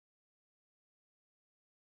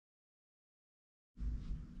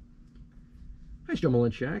Hi, Joe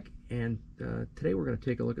Malinchak, and today we're going to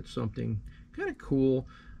take a look at something kind of cool.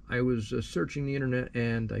 I was searching the internet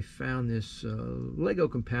and I found this Lego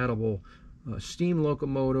compatible steam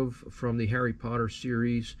locomotive from the Harry Potter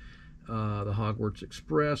series, the Hogwarts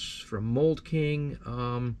Express from Mould King.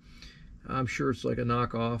 I'm sure it's like a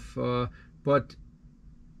knockoff, but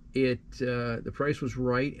the price was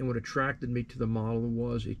right, and what attracted me to the model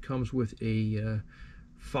was it comes with a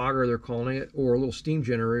fogger, they're calling it, or a little steam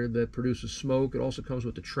generator that produces smoke. It also comes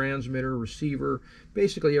with the transmitter, receiver,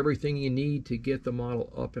 basically everything you need to get the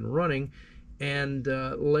model up and running. And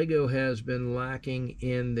Lego has been lacking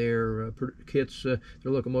in their kits, their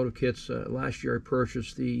locomotive kits. Last year I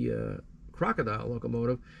purchased the crocodile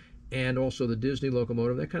locomotive and also the Disney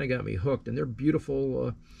locomotive. That kind of got me hooked, and they're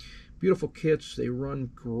beautiful. Beautiful kits. They run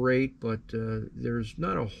great, but there's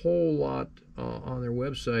not a whole lot on their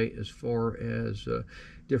website as far as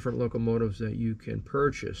different locomotives that you can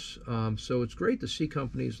purchase. So it's great to see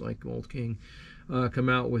companies like Mould King come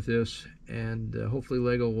out with this, and hopefully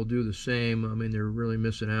Lego will do the same. I mean, they're really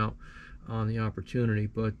missing out on the opportunity.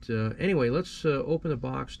 But anyway, let's open the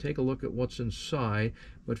box, take a look at what's inside.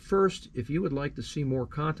 But first, if you would like to see more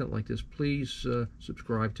content like this, please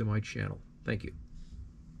subscribe to my channel. Thank you.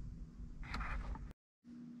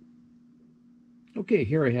 Okay,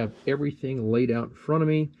 here I have everything laid out in front of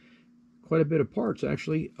me. Quite a bit of parts,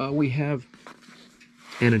 actually. We have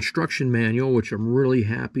an instruction manual, which I'm really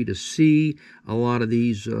happy to see. A lot of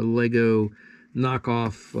these Lego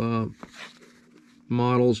knockoff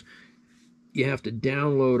models, you have to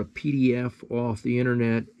download a PDF off the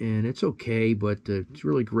internet, and it's okay, but it's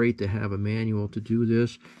really great to have a manual to do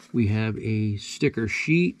this. We have a sticker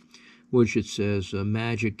sheet, which it says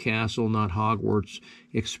Magic Castle, not Hogwarts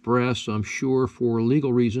Express, I'm sure for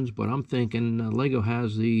legal reasons, but I'm thinking Lego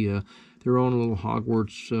has their own little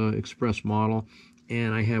Hogwarts Express model,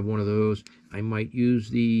 and I have one of those. I might use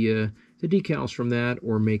the decals from that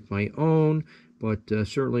or make my own, but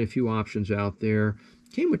certainly a few options out there.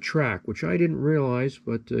 Came with track, which I didn't realize,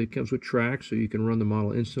 but it comes with track, so you can run the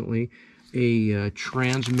model instantly. A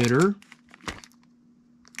transmitter.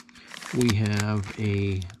 We have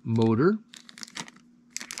a motor,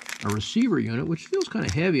 a receiver unit, which feels kind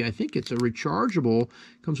of heavy. I think it's a rechargeable,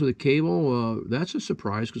 comes with a cable. That's a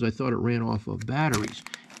surprise because I thought it ran off of batteries.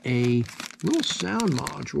 A little sound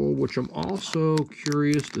module, which I'm also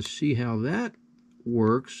curious to see how that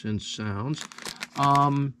works and sounds.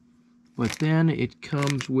 But then it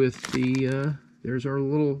comes with the, there's our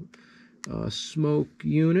little smoke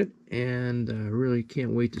unit, and I really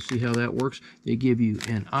can't wait to see how that works. They give you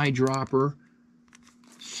an eyedropper,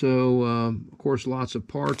 so of course lots of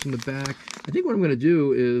parts in the back. I think what I'm going to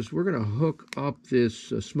do is we're going to hook up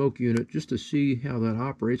this smoke unit just to see how that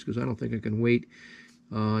operates, because I don't think I can wait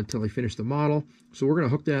until I finish the model. So we're going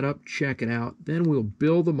to hook that up, check it out, then we'll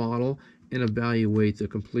build the model and evaluate the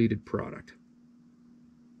completed product.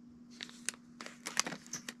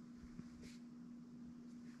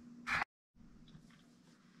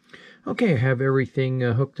 Okay, I have everything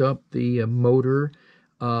hooked up, the motor,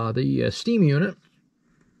 the steam unit,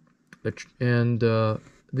 and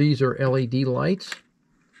these are LED lights,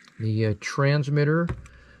 the transmitter,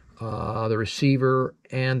 the receiver,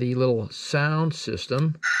 and the little sound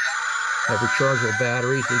system. Have rechargeable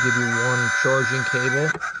batteries. They give you one charging cable,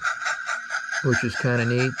 which is kind of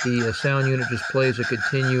neat. The sound unit just plays a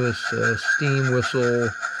continuous steam whistle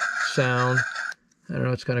sound. I don't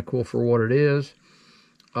know, it's kind of cool for what it is.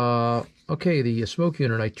 Okay, the smoke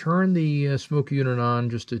unit. I turned the smoke unit on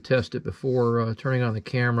just to test it before turning on the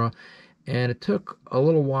camera, and it took a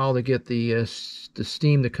little while to get the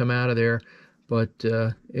steam to come out of there, but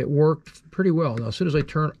it worked pretty well. Now, as soon as I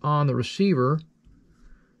turn on the receiver,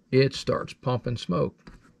 it starts pumping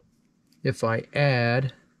smoke. If I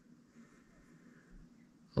add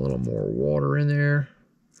a little more water in there,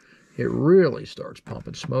 it really starts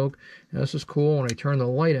pumping smoke. Now, this is cool. When I turn the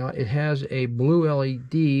light out, it has a blue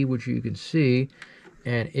LED, which you can see,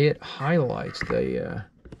 and it highlights the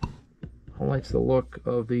look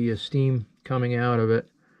of the steam coming out of it.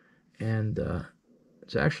 And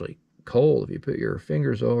it's actually cold if you put your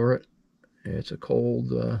fingers over it. It's a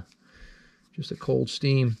cold, just a cold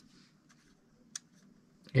steam.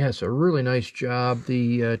 Yeah, it's a really nice job.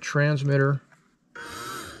 The transmitter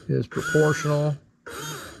is proportional.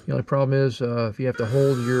 The only problem is if you have to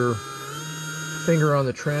hold your finger on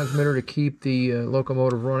the transmitter to keep the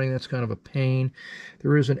locomotive running, that's kind of a pain.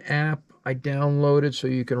 There is an app I downloaded so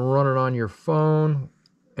you can run it on your phone,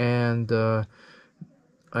 and I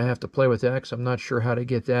have to play with that because I'm not sure how to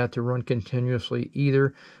get that to run continuously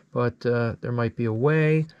either, but there might be a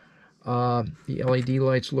way. The LED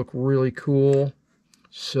lights look really cool.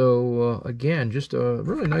 So again, just a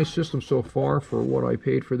really nice system so far for what I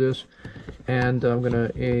paid for this. And I'm going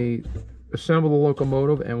to assemble the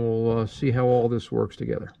locomotive, and we'll see how all this works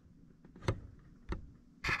together.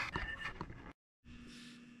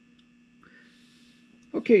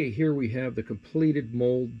 Okay, here we have the completed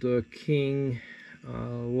Mould King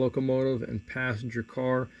locomotive and passenger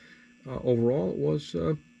car. Overall, it was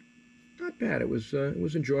not bad. It was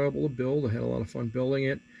enjoyable to build. I had a lot of fun building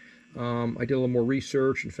it. I did a little more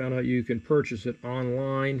research and found out you can purchase it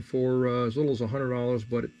online for as little as $100,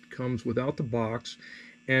 but it comes without the box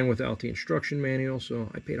and without the instruction manual. So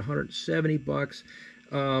I paid 170 bucks,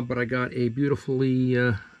 but I got a beautifully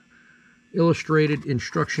illustrated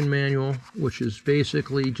instruction manual, which is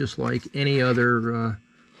basically just like any other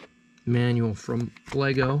manual from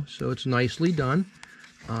Lego. So it's nicely done.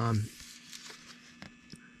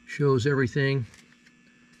 Shows everything.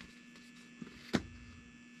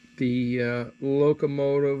 The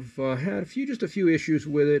locomotive had just a few issues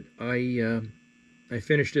with it. I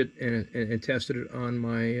finished it and tested it on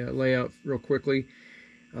my layout real quickly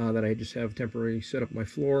that I just have temporarily set up my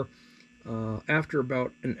floor. After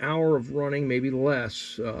about an hour of running, maybe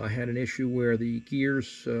less, I had an issue where the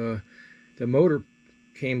gears, the motor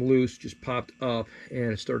came loose, just popped up,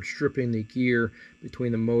 and it started stripping the gear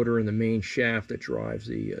between the motor and the main shaft that drives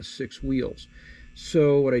the 6 wheels.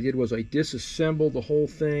 So what I did was I disassembled the whole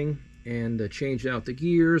thing and changed out the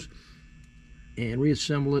gears and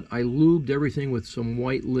reassembled it. I lubed everything with some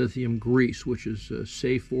white lithium grease, which is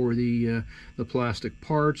safe for the plastic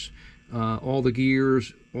parts. All the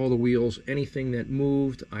gears, all the wheels, anything that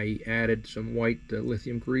moved, I added some white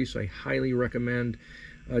lithium grease. I highly recommend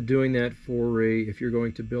doing that if you're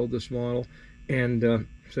going to build this model. And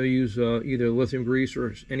so use either lithium grease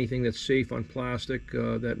or anything that's safe on plastic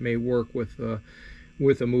that may work with the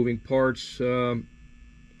moving parts.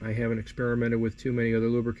 I haven't experimented with too many other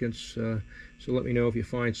lubricants, so let me know if you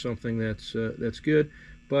find something that's good.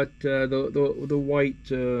 But the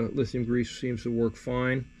white lithium grease seems to work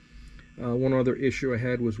fine. One other issue I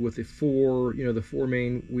had was with the four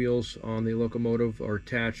main wheels on the locomotive are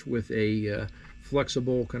attached with a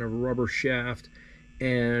flexible kind of rubber shaft,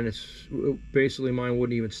 and it's basically mine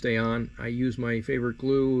wouldn't even stay on. I use my favorite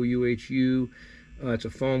glue, UHU. It's a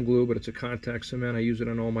foam glue, but it's a contact cement. I use it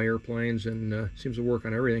on all my airplanes, and seems to work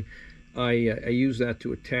on everything. I use that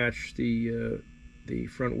to attach the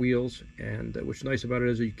front wheels, and what's nice about it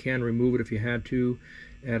is that you can remove it if you had to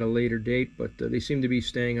at a later date, but they seem to be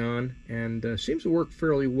staying on, and seems to work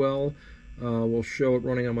fairly well. We'll show it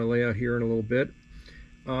running on my layout here in a little bit.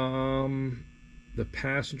 The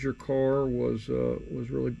passenger car was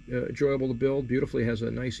really enjoyable to build. Beautifully, has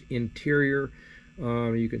a nice interior.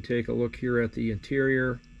 You can take a look here at the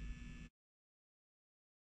interior.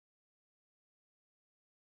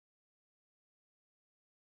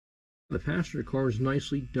 The passenger car is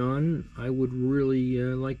nicely done. I would really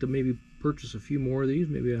like to maybe purchase a few more of these,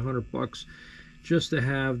 maybe $100, just to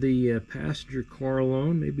have the passenger car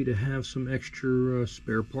alone, maybe to have some extra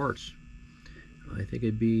spare parts. I think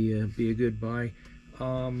it'd be a good buy.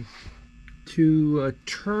 To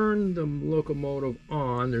turn the locomotive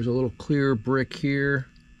on, there's a little clear brick here.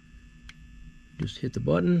 Just hit the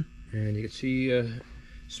button, and you can see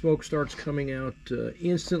smoke starts coming out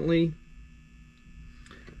instantly.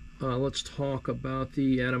 Let's talk about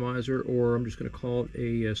the atomizer, or I'm just going to call it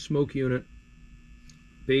a smoke unit.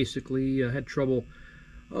 Basically, I had trouble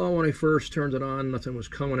when I first turned it on. Nothing was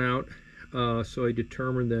coming out, so I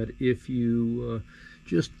determined that if you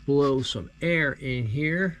just blow some air in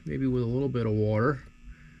here, maybe with a little bit of water,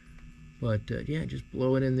 but yeah, just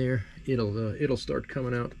blow it in there, it'll start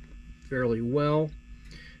coming out fairly well.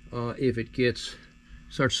 If it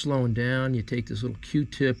starts slowing down, you take this little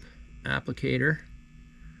Q-tip applicator,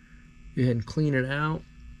 go ahead and clean it out.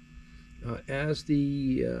 As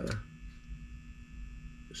the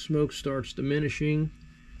smoke starts diminishing,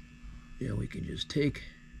 we can just take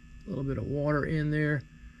a little bit of water in there.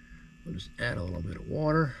 We'll just add a little bit of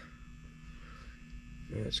water,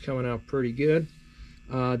 and it's coming out pretty good.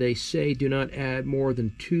 They say do not add more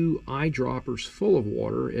than 2 eyedroppers full of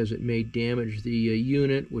water, as it may damage the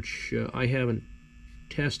unit, which I haven't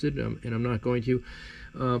tested, and I'm not going to.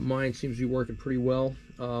 Mine seems to be working pretty well.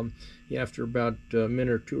 After about a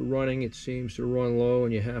minute or two running, it seems to run low,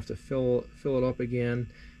 and you have to fill it up again.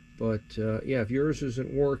 But yeah, if yours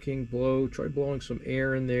isn't working, try blowing some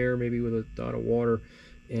air in there, maybe with a dot of water,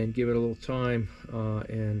 and give it a little time,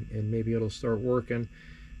 and maybe it'll start working.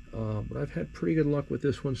 But I've had pretty good luck with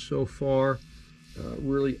this one so far.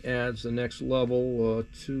 Really adds the next level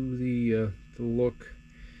to the look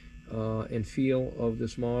and feel of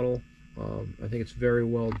this model. I think it's very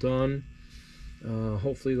well done.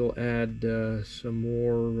 Hopefully they'll add some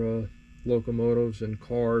more locomotives and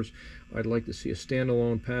cars. I'd like to see a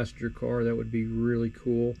standalone passenger car. That would be really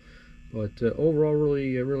cool. But overall,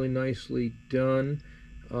 really nicely done.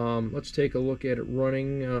 Let's take a look at it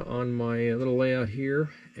running on my little layout here.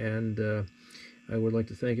 And I would like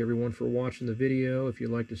to thank everyone for watching the video. If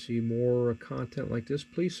you'd like to see more content like this,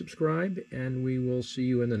 please subscribe, and we will see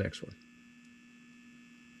you in the next one.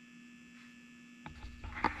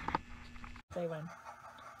 Say when.